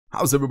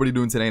How's everybody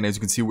doing today? And as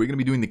you can see, we're going to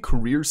be doing the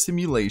career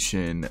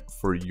simulation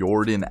for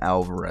Yordan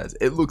Alvarez.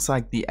 It looks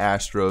like the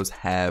Astros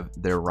have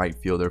their right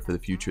fielder for the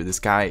future. This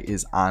guy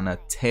is on a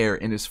tear.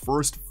 In his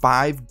first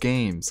 5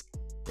 games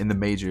in the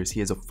majors,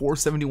 he has a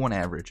 .471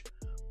 average,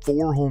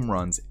 4 home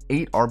runs,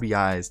 8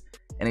 RBIs,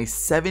 and a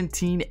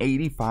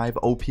 1785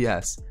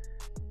 OPS.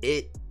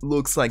 It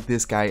looks like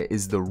this guy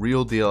is the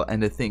real deal.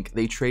 And to think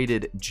they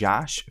traded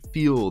Josh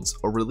Fields,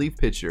 a relief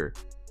pitcher,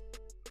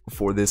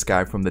 for this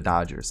guy from the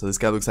Dodgers. So this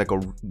guy looks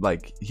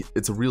like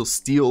it's a real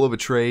steal of a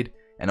trade,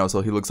 and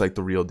also he looks like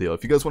the real deal.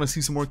 If you guys want to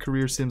see some more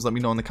career sims, let me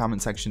know in the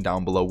comment section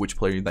down below which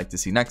player you'd like to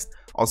see next.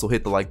 Also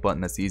hit the like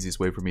button. That's the easiest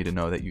way for me to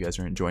know that you guys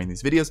are enjoying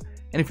these videos.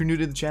 And if you're new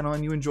to the channel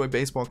and you enjoy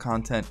baseball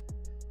content,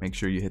 make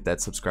sure you hit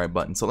that subscribe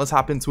button. So let's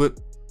hop into it.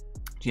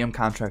 GM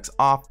contracts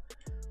off.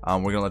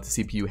 We're gonna let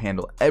the CPU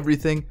handle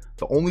everything.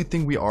 The only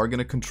thing we are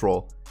gonna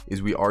control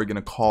is we are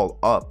gonna call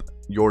up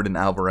Yordan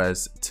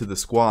Alvarez to the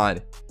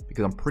squad,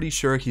 because I'm pretty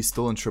sure he's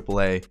still in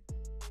AAA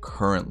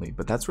currently,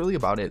 but that's really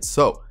about it.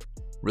 So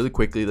really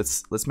quickly,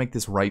 let's make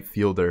this right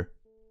fielder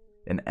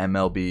an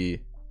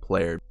MLB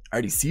player.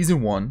 Alrighty,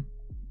 season 1,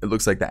 it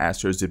looks like the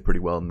Astros did pretty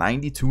well,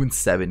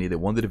 92-70. They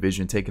won the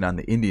division, taking on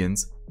the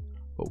Indians.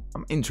 But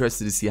I'm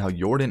interested to see how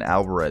Yordan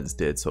Alvarez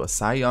did. So a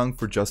Cy Young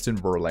for Justin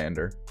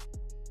Verlander,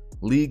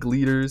 league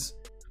leaders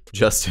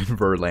Justin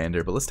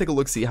Verlander. But let's take a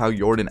look, see how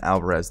Yordan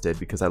Alvarez did,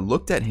 because I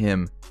looked at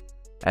him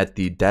at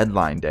the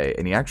deadline day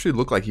and he actually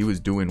looked like he was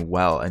doing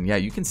well. And yeah,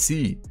 you can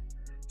see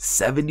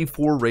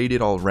 74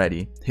 rated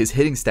already. His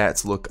hitting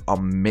stats look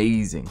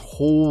amazing.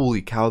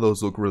 Holy cow,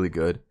 those look really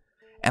good.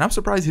 And I'm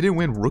surprised he didn't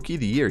win Rookie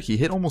of the Year. He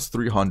hit almost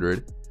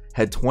 300,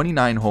 had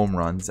 29 home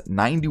runs,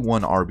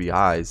 91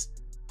 RBIs.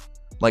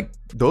 Like,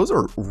 those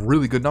are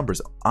really good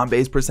numbers. On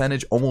base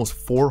percentage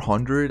almost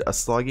 400, a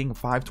slugging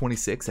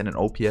 526, and an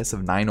OPS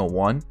of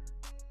 901.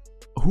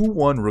 Who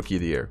won Rookie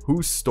of the Year?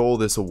 Who stole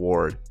this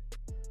award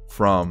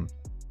from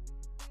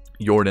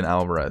Yordan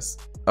Alvarez?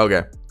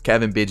 Okay,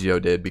 Kevin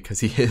Biggio did, because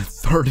he hit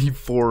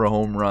 34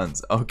 home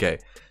runs. Okay,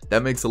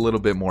 that makes a little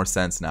bit more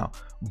sense now.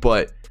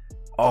 But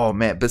oh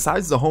man,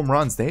 besides the home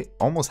runs, they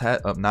almost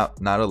had not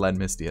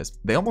Aledmys Diaz.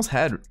 They almost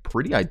had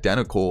pretty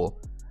identical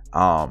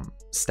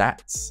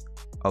stats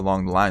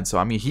along the line. So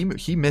I mean,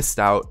 he missed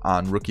out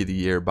on Rookie of the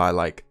Year by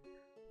like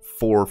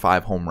 4 or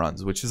 5 home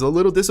runs, which is a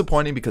little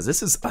disappointing, because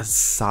this is a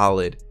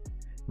solid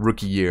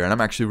rookie year, and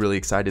I'm actually really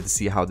excited to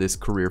see how this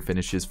career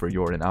finishes for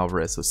Yordan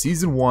Alvarez. So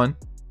season 1,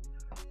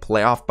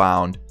 playoff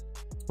bound.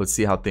 Let's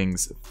see how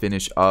things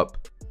finish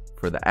up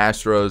for the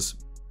Astros.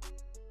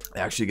 They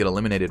actually get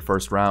eliminated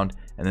first round,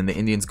 and then the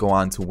Indians go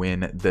on to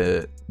win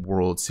the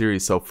World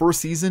Series. So first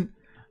season,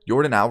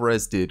 Yordan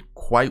Alvarez did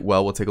quite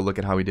well. We'll take a look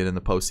at how he did in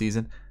the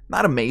postseason.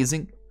 Not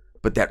amazing,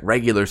 but that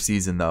regular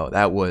season though,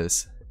 that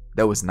was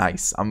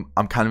nice.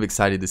 I'm kind of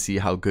excited to see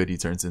how good he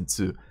turns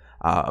into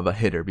of a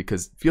hitter,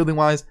 because fielding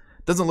wise,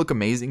 doesn't look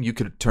amazing. You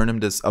could turn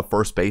him to a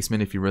first baseman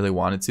if you really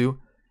wanted to.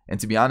 And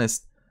to be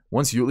honest,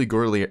 once Yuli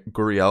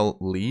Gurriel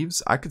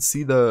leaves, I could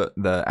see the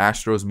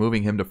Astros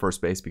moving him to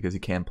first base, because he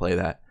can play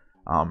that.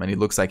 And he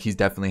looks like he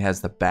definitely has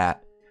the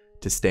bat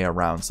to stay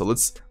around. So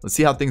let's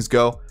see how things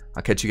go.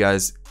 I'll catch you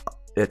guys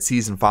at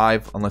season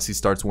 5, unless he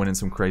starts winning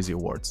some crazy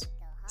awards.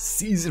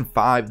 Season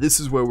 5,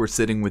 this is where we're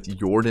sitting with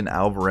Yordan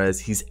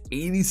Alvarez. He's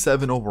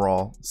 87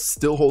 overall,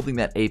 still holding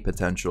that A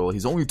potential.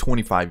 He's only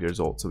 25 years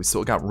old, so he's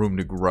still got room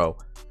to grow.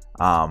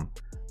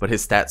 But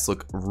his stats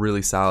look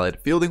really solid.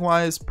 Fielding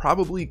wise,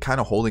 probably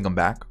kind of holding him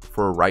back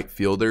for a right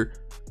fielder,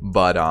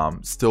 but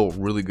still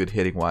really good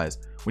hitting wise.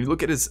 When you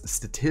look at his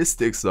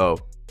statistics though,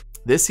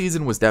 this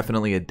season was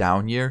definitely a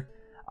down year.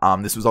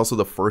 This was also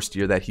the first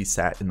year that he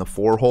sat in the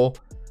 4-hole,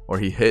 or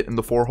he hit in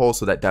the 4-hole,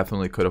 so that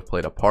definitely could have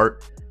played a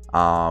part.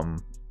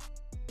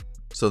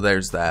 So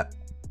there's that.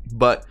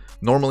 But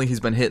normally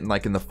he's been hitting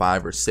like in the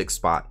 5 or 6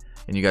 spot,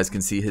 and you guys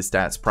can see his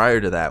stats prior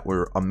to that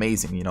were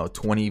amazing.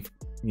 20,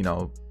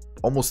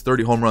 almost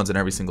 30 home runs in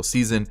every single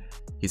season.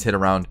 He's hit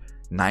around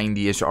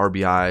 90-ish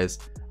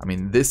RBIs. I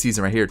mean, this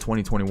season right here,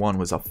 2021,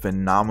 was a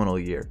phenomenal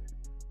year.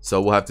 So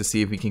we'll have to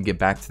see if we can get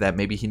back to that.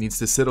 Maybe he needs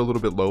to sit a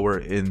little bit lower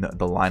in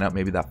the lineup,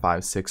 maybe that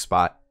 5-6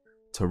 spot,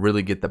 to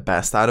really get the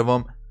best out of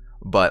him.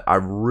 But I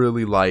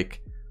really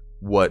like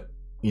what,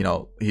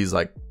 he's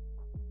like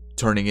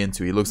turning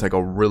into. He looks like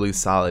a really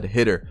solid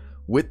hitter.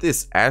 With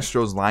this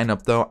Astros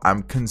lineup though,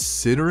 I'm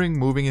considering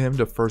moving him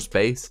to first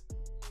base.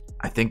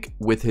 I think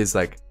with his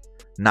like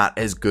not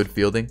as good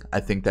fielding, I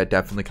think that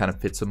definitely kind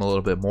of fits him a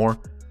little bit more.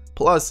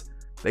 Plus,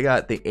 they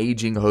got the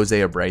aging Jose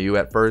Abreu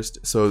at first,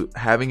 so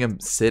having him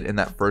sit in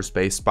that first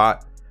base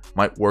spot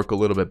might work a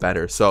little bit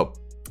better. So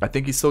I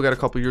think he's still got a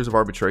couple years of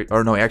arbitration.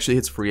 Or no, he actually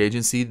hits free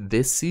agency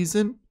this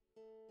season.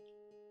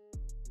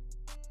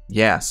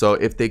 Yeah, so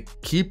if they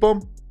keep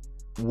him,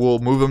 we'll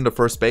move him to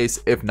first base.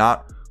 If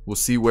not, we'll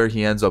see where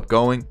he ends up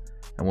going,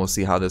 and we'll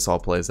see how this all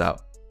plays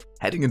out.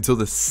 Heading into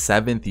the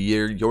 7th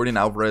year, Yordan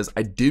Alvarez,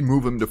 I did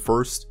move him to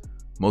first,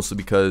 mostly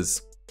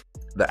because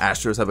the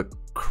Astros have a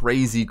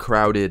crazy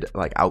crowded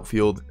like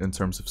outfield in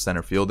terms of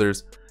center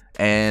fielders,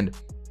 and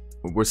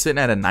we're sitting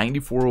at a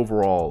 94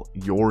 overall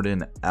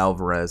Yordan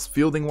Alvarez.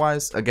 Fielding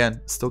wise,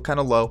 again, still kind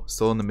of low,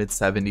 still in the mid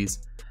 70s.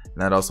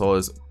 And that also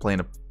is playing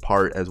a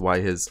part as why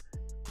his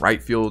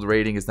right field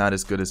rating is not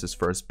as good as his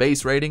first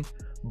base rating.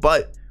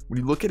 But when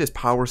you look at his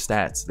power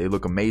stats, they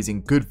look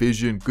amazing. Good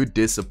vision, good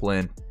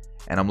discipline.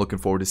 And I'm looking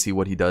forward to see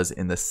what he does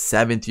in the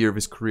 7th year of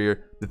his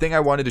career. The thing I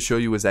wanted to show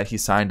you is that he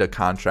signed a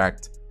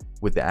contract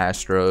with the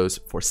Astros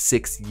for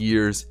 6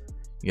 years.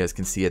 You guys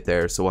can see it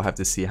there. So we'll have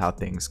to see how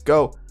things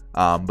go.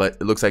 But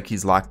it looks like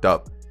he's locked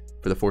up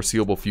for the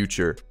foreseeable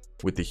future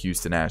with the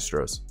Houston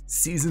Astros.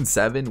 Season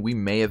 7, we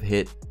may have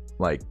hit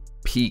like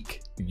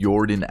peak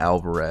Yordan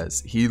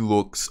Alvarez. He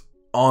looks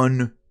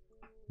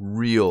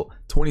unreal.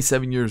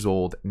 27 years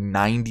old,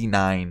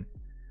 99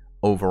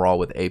 overall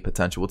with A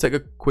potential. We'll take a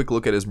quick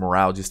look at his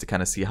morale just to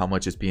kind of see how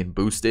much is being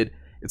boosted.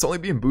 It's only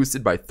being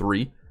boosted by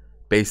 3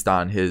 based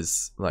on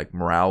his like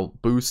morale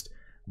boost.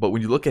 But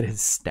when you look at his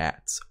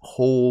stats,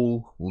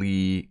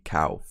 holy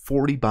cow,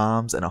 40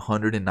 bombs and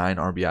 109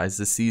 RBIs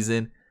this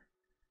season.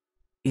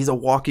 He's a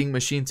walking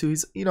machine too.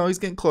 He's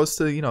getting close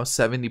to,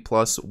 70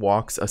 plus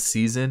walks a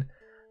season.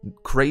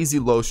 Crazy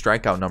low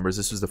strikeout numbers.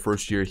 This was the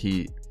first year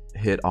he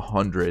hit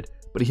 100,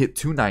 but he hit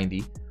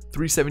 290,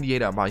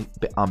 378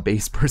 on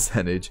base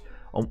percentage,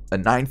 a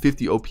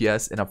 950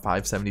 OPS, and a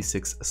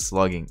 576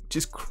 slugging.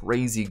 Just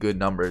crazy good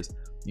numbers.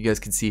 You guys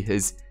can see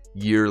his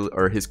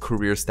his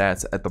career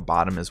stats at the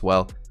bottom as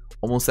well.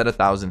 Almost at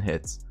 1,000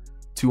 hits,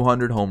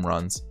 200 home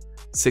runs,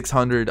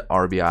 600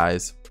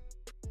 RBIs.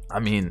 I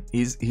mean,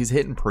 he's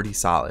hitting pretty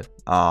solid.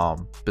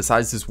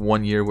 Besides this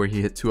 1 year where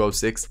he hit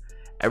 206,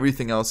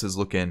 everything else is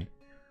looking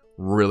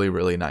really,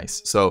 really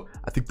nice. So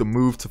I think the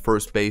move to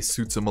first base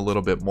suits him a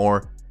little bit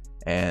more.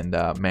 And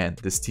man,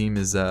 this team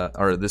is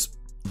this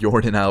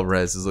Yordan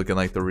Alvarez is looking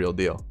like the real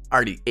deal.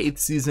 Alrighty, 8th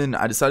season,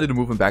 I decided to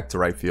move him back to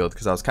right field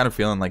because I was kind of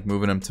feeling like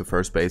moving him to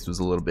first base was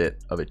a little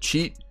bit of a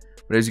cheat.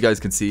 But as you guys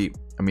can see,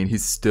 I mean,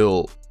 he's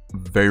still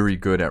very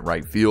good at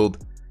right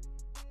field.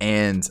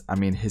 And I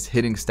mean, his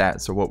hitting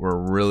stats are what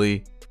we're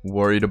really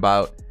worried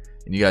about.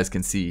 And you guys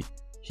can see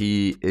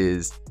he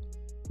is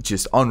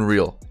just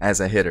unreal as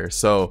a hitter.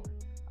 So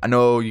I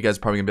know you guys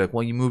are probably gonna be like,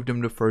 well, you moved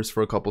him to first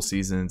for a couple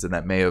seasons and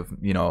that may have,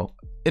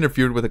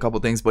 interfered with a couple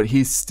things, but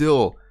he's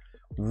still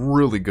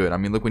really good. I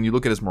mean, look, when you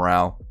look at his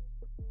morale,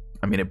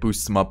 I mean, it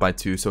boosts him up by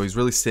 2. So he's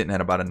really sitting at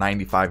about a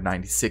 95,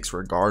 96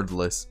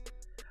 regardless.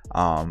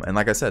 And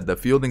like I said, the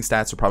fielding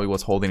stats are probably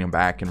what's holding him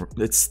back. And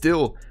it's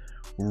still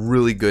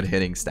really good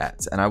hitting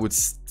stats. And I would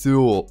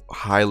still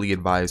highly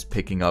advise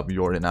picking up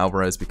Yordan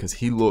Alvarez because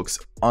he looks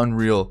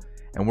unreal.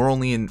 And we're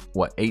only in,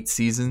 8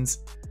 seasons?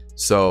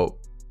 So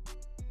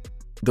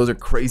those are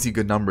crazy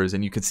good numbers.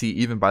 And you can see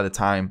even by the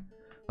time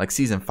like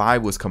season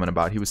 5 was coming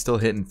about, he was still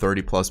hitting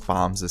 30 plus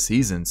bombs a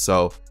season.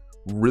 So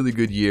really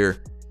good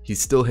year. He's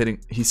still hitting,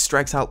 he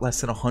strikes out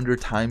less than 100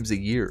 times a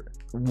year.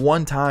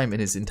 One time in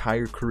his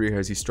entire career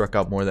has he struck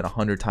out more than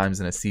 100 times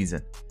in a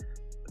season.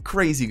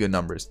 Crazy good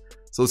numbers.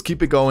 So let's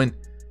keep it going.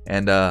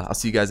 And I'll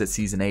see you guys at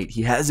season 8.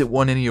 He hasn't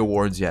won any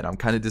awards yet. I'm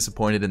kind of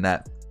disappointed in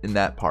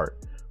that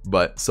part.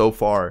 But so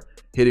far,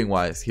 hitting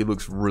wise, he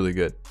looks really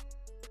good.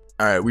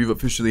 All right, we've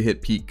officially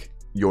hit peak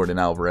Yordan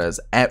Alvarez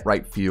at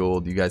right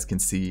field. You guys can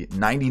see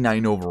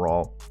 99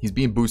 overall. He's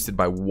being boosted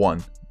by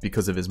 1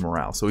 because of his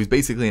morale. So he's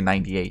basically a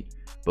 98.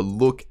 But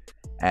look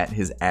at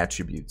his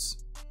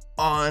attributes.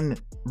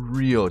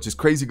 Unreal. Just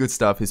crazy good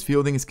stuff. His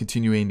fielding is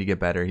continuing to get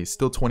better. He's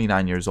still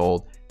 29 years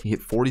old. He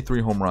hit 43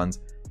 home runs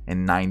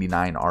and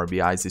 99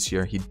 RBIs this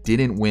year. He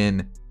didn't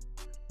win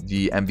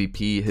the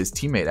MVP. His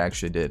teammate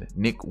actually did.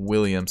 Nick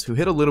Williams, who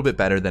hit a little bit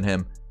better than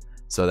him.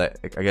 So that,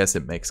 I guess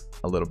it makes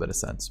a little bit of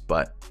sense.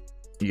 But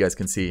you guys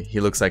can see he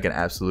looks like an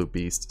absolute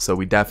beast. So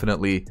we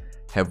definitely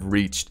have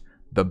reached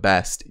the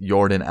best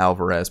Yordan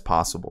Alvarez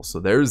possible. So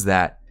there's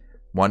that.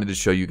 Wanted to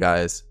show you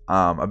guys.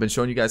 I've been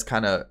showing you guys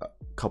kind of a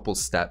couple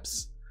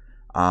steps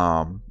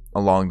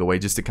along the way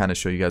just to kind of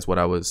show you guys what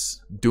I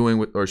was doing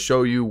with, or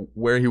show you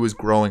where he was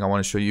growing. I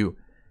want to show you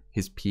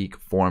his peak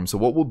form. So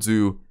what we'll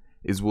do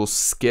is we'll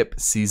skip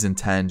season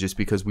 10 just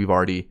because we've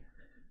already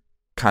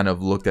kind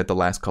of looked at the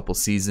last couple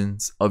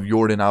seasons of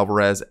Yordan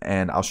Alvarez,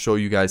 and I'll show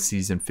you guys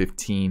season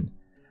 15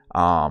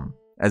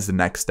 as the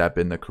next step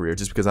in the career,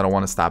 just because I don't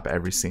want to stop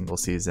every single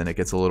season. It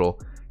gets a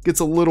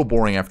little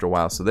boring after a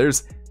while. So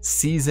there's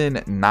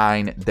season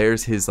 9.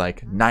 There's his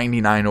like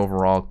 99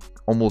 overall,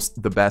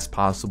 almost the best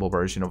possible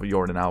version of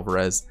Yordan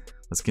Alvarez.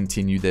 Let's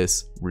continue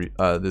this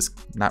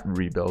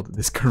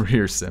this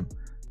career sim.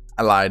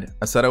 I lied.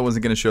 I said I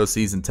wasn't going to show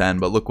season 10,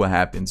 but look what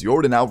happens.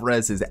 Yordan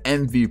Alvarez is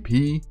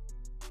MVP.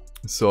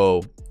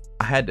 So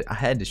I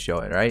had to show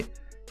it, right?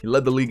 He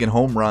led the league in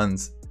home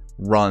runs,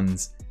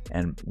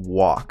 and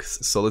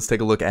walks. So let's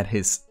take a look at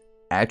his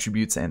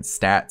attributes and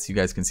stats. You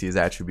guys can see his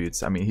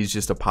attributes. I mean, he's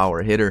just a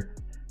power hitter.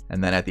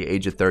 And then at the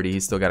age of 30,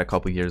 he's still got a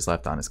couple years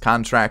left on his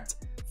contract.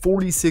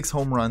 46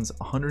 home runs,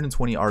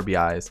 120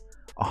 RBIs,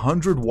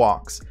 100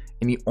 walks,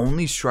 and he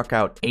only struck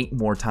out 8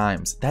 more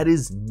times. That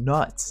is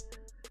nuts.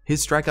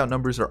 His strikeout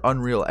numbers are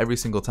unreal every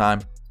single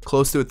time.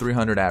 Close to a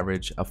 300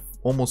 average,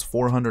 almost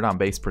 400 on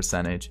base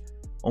percentage,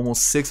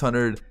 almost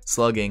 600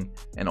 slugging,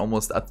 and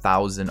almost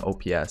 1,000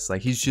 OPS.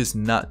 Like, he's just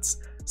nuts.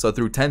 So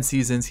through 10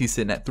 seasons, he's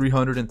sitting at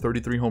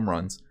 333 home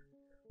runs,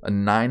 a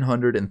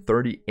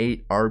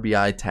 938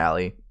 RBI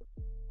tally,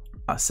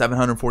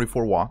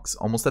 744 walks,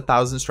 almost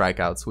 1,000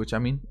 strikeouts, which, I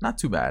mean, not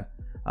too bad.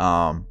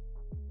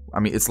 I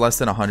mean, it's less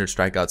than 100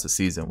 strikeouts a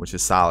season, which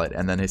is solid.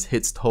 And then his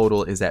hits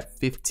total is at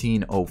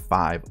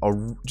 1505.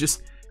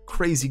 Just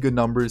crazy good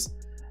numbers.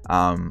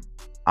 I'm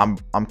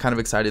kind of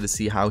excited to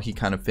see how he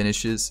kind of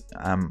finishes.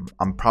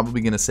 I'm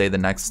probably going to say the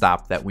next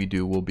stop that we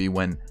do will be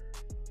when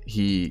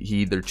he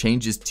either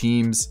changes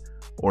teams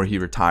or he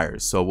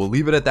retires. So we'll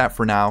leave it at that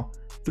for now.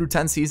 Through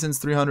 10 seasons,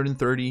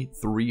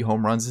 333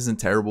 home runs isn't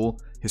terrible.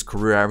 His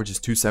career average is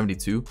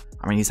 272.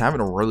 I mean, he's having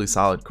a really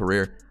solid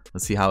career.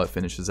 Let's see how it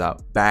finishes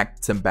out.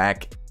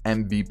 Back-to-back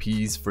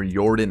MVPs for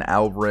Yordan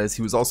Alvarez.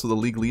 He was also the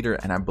league leader,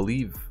 and I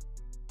believe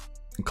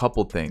a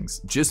couple things.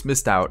 Just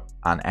missed out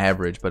on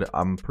average, but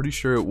I'm pretty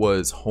sure it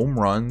was home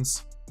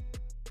runs.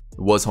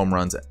 It was home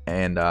runs,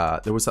 and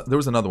there was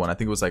another one. I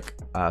think it was like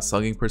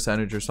slugging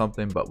percentage or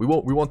something, but we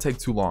won't take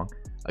too long.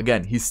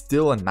 Again, he's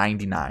still a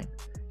 99.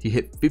 He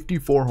hit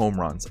 54 home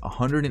runs,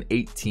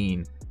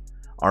 118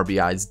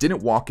 RBIs.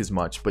 Didn't walk as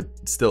much, but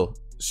still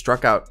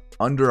struck out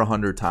under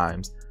 100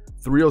 times.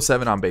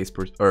 307 on base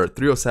or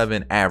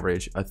 307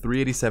 average, a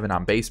 387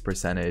 on base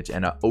percentage,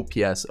 and an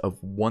OPS of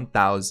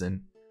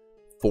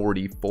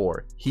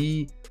 1,044.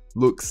 He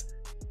looks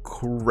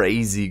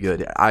crazy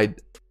good.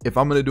 If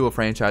I'm gonna do a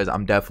franchise,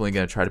 I'm definitely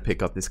gonna try to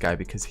pick up this guy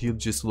because he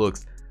just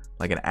looks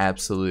like an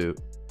absolute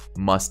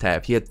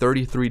must-have. He had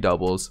 33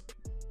 doubles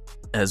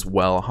as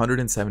well,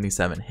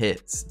 177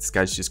 hits. This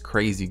guy's just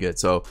crazy good.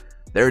 So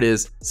there it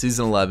is,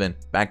 season 11,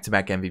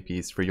 back-to-back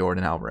MVPs for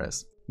Yordan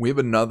Alvarez. We have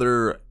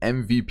another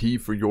MVP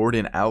for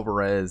Yordan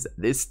Alvarez,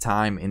 this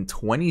time in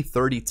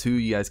 2032.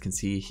 You guys can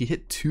see he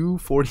hit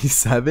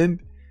 247,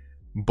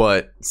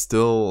 but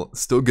still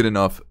good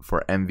enough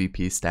for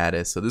MVP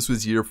status. So this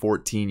was year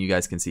 14. You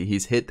guys can see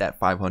he's hit that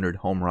 500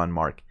 home run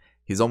mark.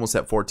 He's almost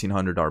at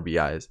 1,400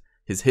 RBIs.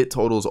 His hit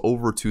total is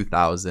over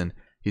 2,000.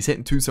 He's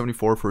hitting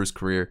 274 for his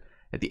career.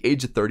 At the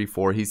age of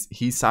 34,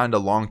 he signed a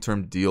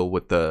long-term deal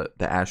with the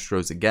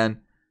Astros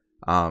again.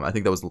 I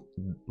think that was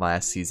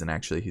last season,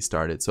 actually, he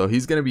started. So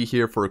he's going to be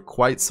here for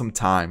quite some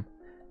time,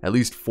 at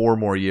least 4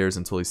 more years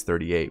until he's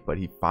 38. But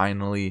he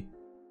finally,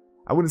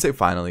 I wouldn't say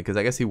finally, because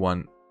I guess he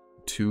won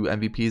 2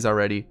 MVPs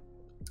already.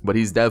 But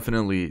he's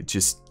definitely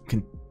just,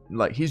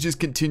 he's just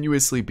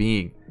continuously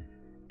being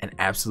an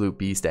absolute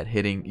beast at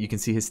hitting. You can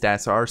see his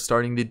stats are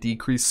starting to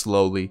decrease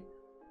slowly,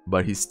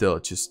 but he's still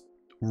just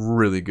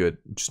really good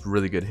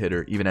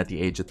hitter, even at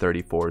the age of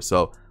 34.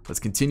 So let's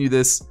continue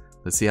this.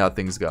 Let's see how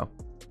things go.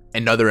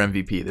 Another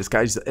MVP. This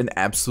guy's an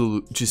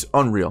absolute, just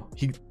unreal.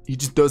 He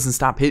just doesn't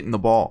stop hitting the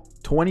ball.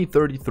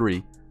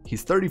 2033.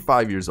 He's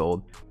 35 years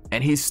old,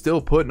 and he's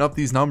still putting up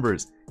these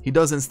numbers. He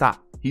doesn't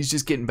stop. He's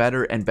just getting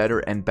better and better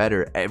and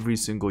better every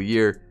single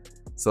year.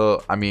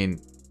 So I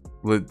mean,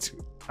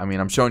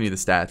 I'm showing you the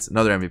stats.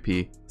 Another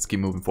MVP. Let's keep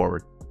moving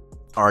forward.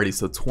 Alrighty,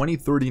 so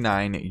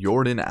 2039,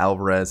 Yordan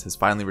Alvarez has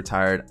finally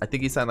retired. I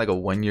think he signed like a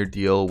 1-year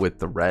deal with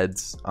the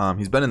Reds.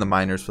 He's been in the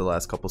minors for the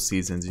last couple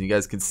seasons, and you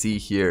guys can see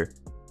here,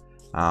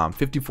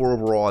 54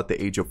 overall at the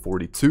age of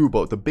 42.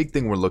 But the big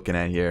thing we're looking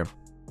at here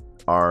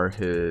are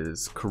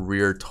his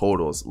career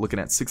totals. Looking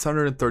at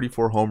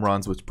 634 home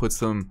runs, which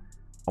puts him,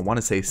 I want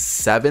to say,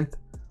 7th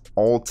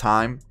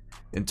all-time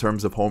in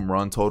terms of home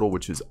run total,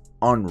 which is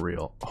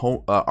unreal.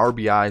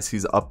 RBIs,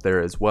 he's up there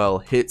as well.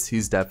 Hits,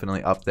 he's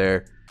definitely up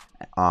there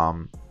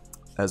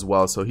as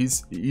well. So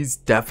he's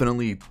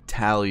definitely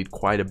tallied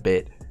quite a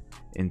bit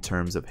in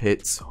terms of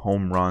hits,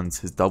 home runs.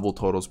 His double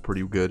total's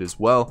pretty good as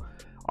well.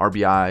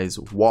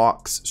 RBIs,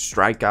 walks,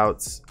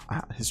 strikeouts.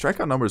 His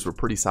strikeout numbers were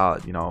pretty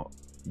solid, you know,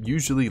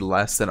 usually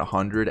less than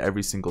 100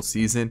 every single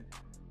season,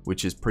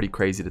 which is pretty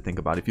crazy to think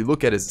about. If you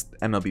look at his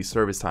MLB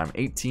service time,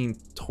 18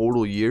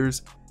 total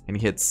years, and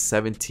he hit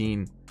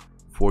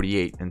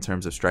 1748 in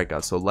terms of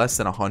strikeouts, so less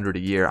than 100 a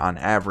year on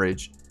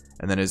average.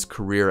 And then his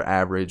career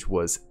average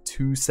was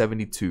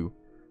 272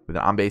 with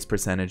an on-base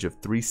percentage of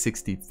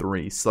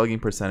 363, slugging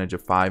percentage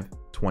of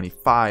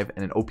 525,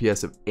 and an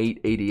OPS of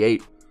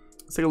 888.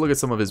 Let's take a look at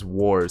some of his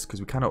WARs,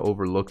 because we kind of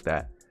overlooked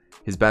that.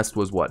 His best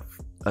was what?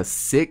 A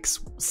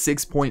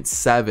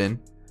 6.7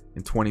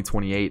 in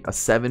 2028, a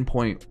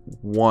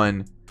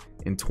 7.1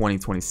 in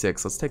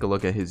 2026. Let's take a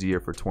look at his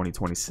year for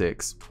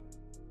 2026.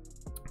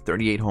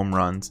 38 home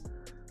runs.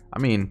 I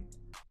mean,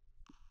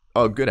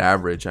 a good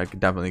average. I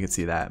definitely could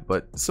see that,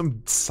 but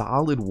some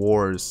solid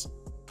WARs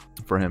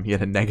for him. He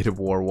had a negative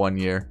WAR 1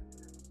 year.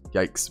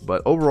 Yikes.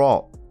 But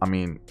overall, I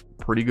mean,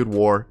 pretty good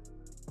WAR.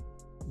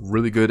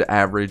 Really good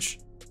average.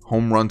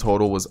 Home run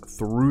total was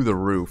through the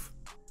roof.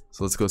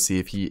 So let's go see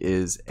if he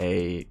is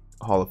a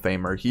Hall of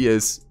Famer. He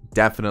is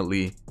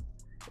definitely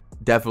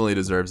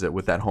deserves it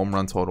with that home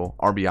run total,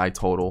 RBI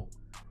total.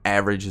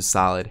 Average is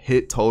solid.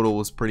 Hit total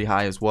was pretty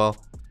high as well.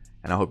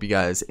 And I hope you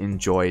guys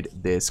enjoyed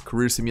this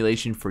career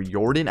simulation for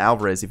Yordan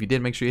Alvarez. If you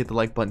did, make sure you hit the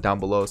like button down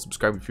below.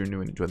 Subscribe if you're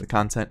new and enjoy the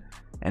content.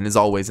 And as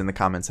always, in the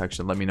comment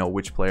section, let me know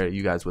which player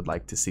you guys would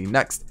like to see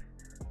next.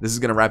 This is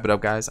going to wrap it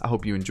up, guys. I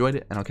hope you enjoyed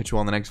it, and I'll catch you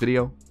all in the next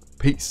video.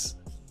 Peace.